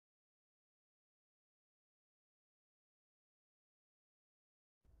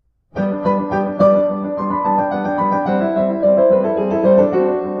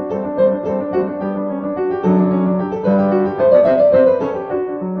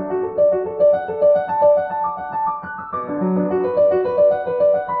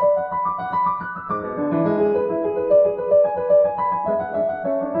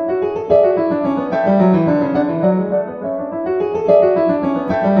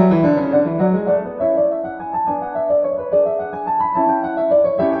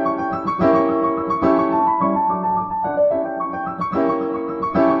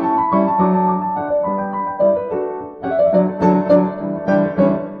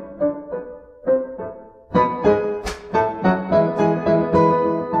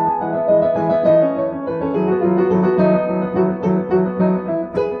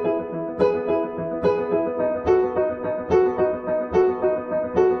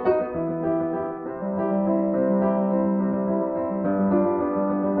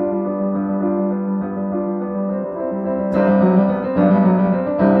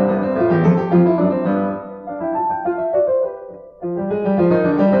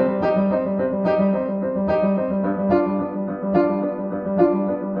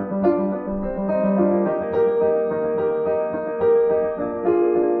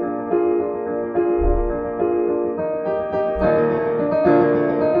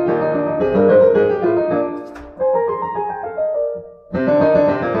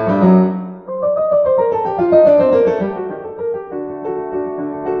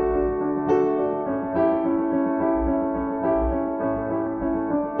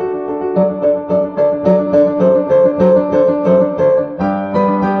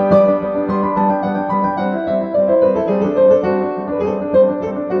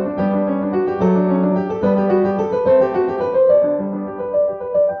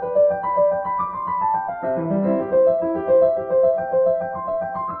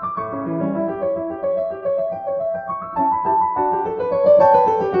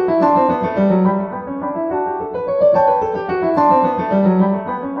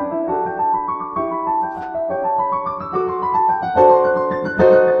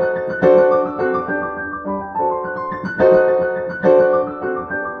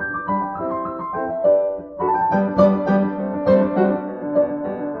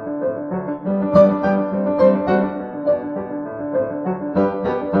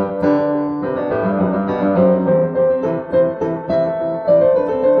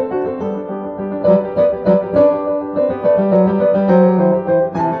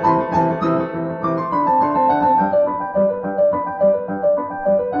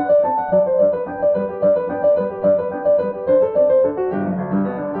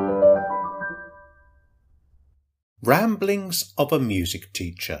Ramblings of a Music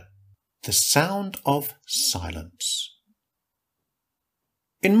Teacher. The Sound of Silence.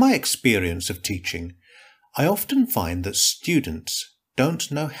 In my experience of teaching, I often find that students don't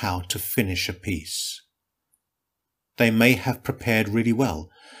know how to finish a piece. They may have prepared really well,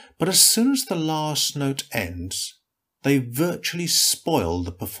 but as soon as the last note ends, they virtually spoil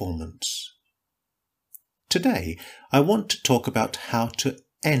the performance. Today, I want to talk about how to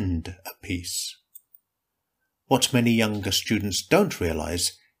end a piece. What many younger students don't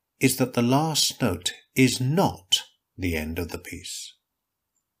realise is that the last note is not the end of the piece.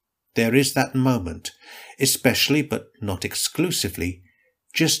 There is that moment, especially but not exclusively,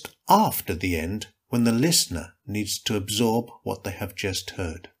 just after the end when the listener needs to absorb what they have just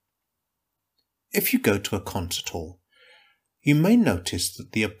heard. If you go to a concert hall, you may notice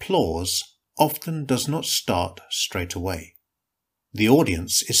that the applause often does not start straight away. The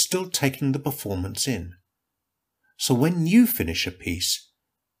audience is still taking the performance in. So when you finish a piece,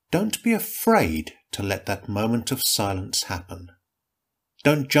 don't be afraid to let that moment of silence happen.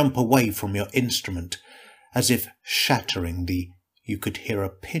 Don't jump away from your instrument as if shattering the "you could hear a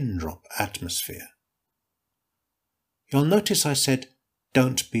pin drop" atmosphere. You'll notice I said,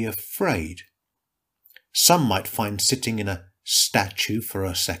 don't be afraid. Some might find sitting in a statue for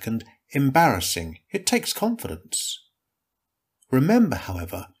a second embarrassing. It takes confidence. Remember,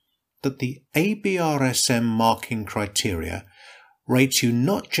 however, that the ABRSM marking criteria rates you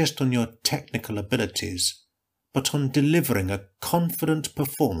not just on your technical abilities, but on delivering a confident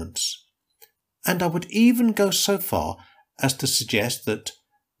performance. And I would even go so far as to suggest that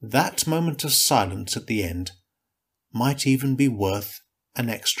that moment of silence at the end might even be worth an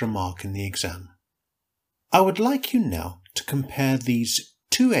extra mark in the exam. I would like you now to compare these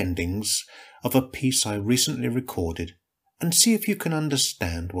two endings of a piece I recently recorded and see if you can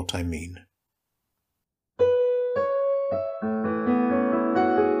understand what I mean.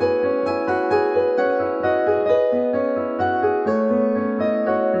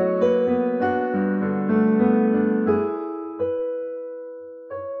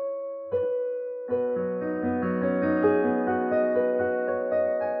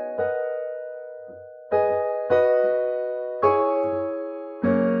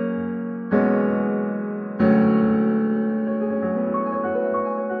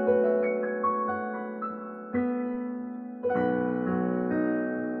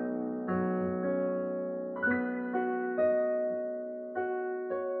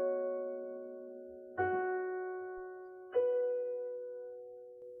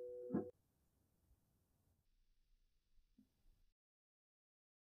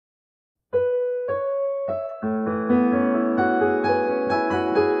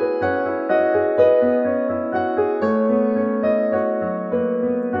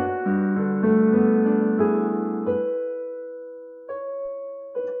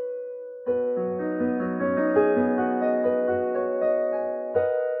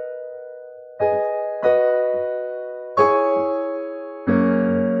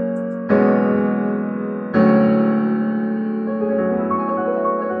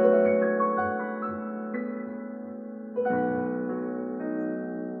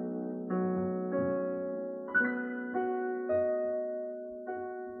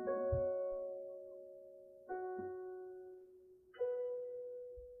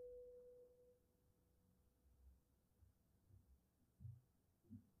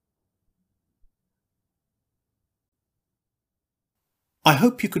 I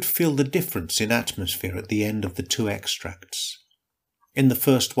hope you could feel the difference in atmosphere at the end of the two extracts. In the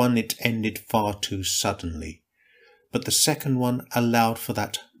first one it ended far too suddenly, but the second one allowed for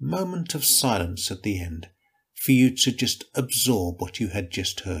that moment of silence at the end, for you to just absorb what you had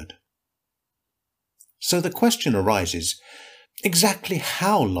just heard. So the question arises, exactly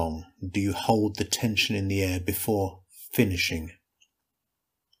how long do you hold the tension in the air before finishing?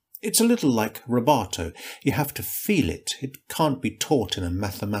 It's a little like rubato. You have to feel it. It can't be taught in a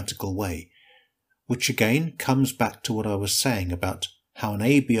mathematical way, which again comes back to what I was saying about how an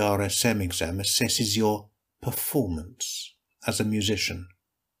ABRSM exam assesses your performance as a musician.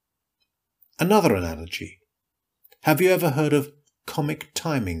 Another analogy. Have you ever heard of comic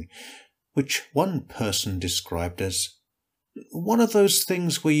timing, which one person described as one of those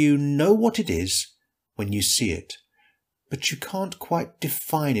things where you know what it is when you see it, but you can't quite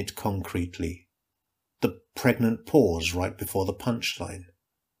define it concretely? The pregnant pause right before the punchline.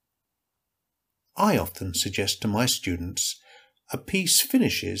 I often suggest to my students a piece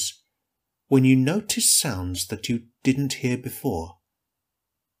finishes when you notice sounds that you didn't hear before.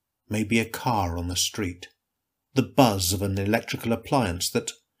 Maybe a car on the street, the buzz of an electrical appliance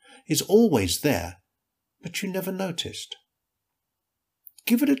that is always there, but you never noticed.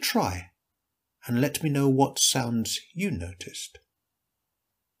 Give it a try and let me know what sounds you noticed.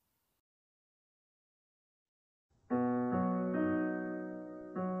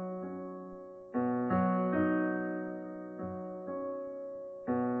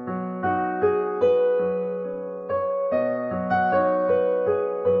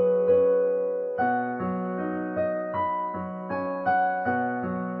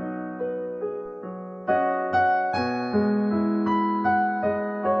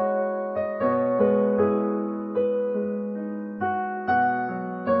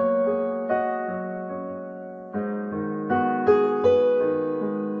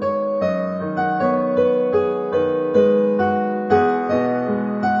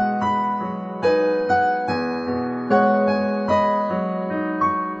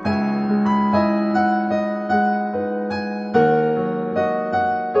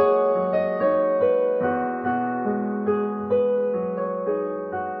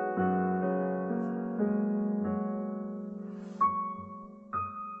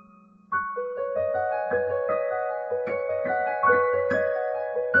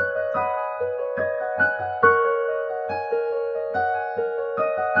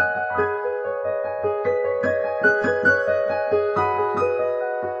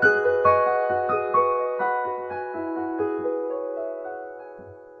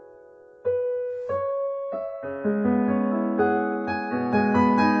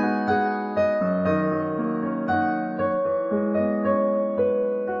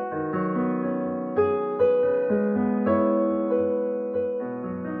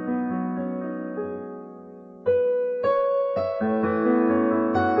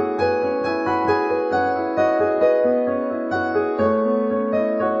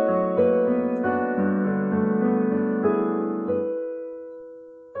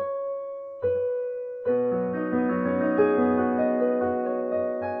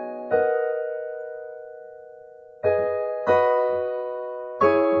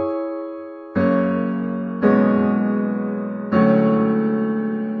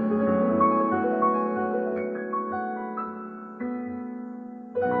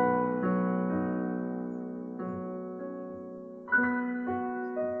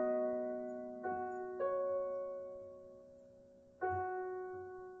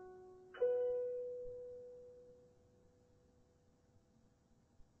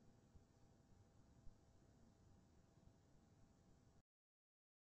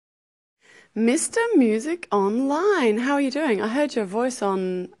 Mr. Music Online, how are you doing? I heard your voice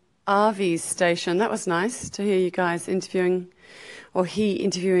on Avi's station. That was nice to hear you guys interviewing, or he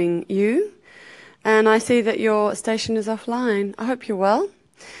interviewing you. And I see that your station is offline. I hope you're well.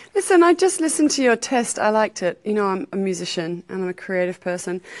 Listen, I just listened to your test. I liked it. You know, I'm a musician and I'm a creative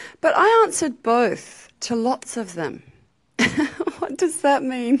person. But I answered both to lots of them. What does that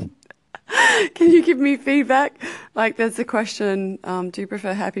mean? Can you give me feedback? Like, there's a question, do you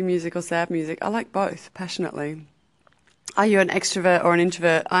prefer happy music or sad music? I like both, passionately. Are you an extrovert or an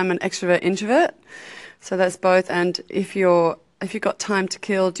introvert? I'm an extrovert introvert, so that's both. And if you've got time to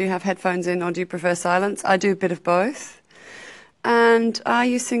kill, do you have headphones in or do you prefer silence? I do a bit of both. And are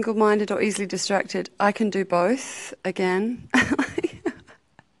you single-minded or easily distracted? I can do both, again.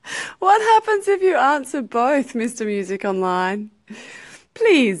 What happens if you answer both, Mr. Music Online?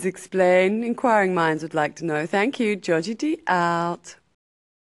 Please explain. Inquiring minds would like to know. Thank you. Georgie D out.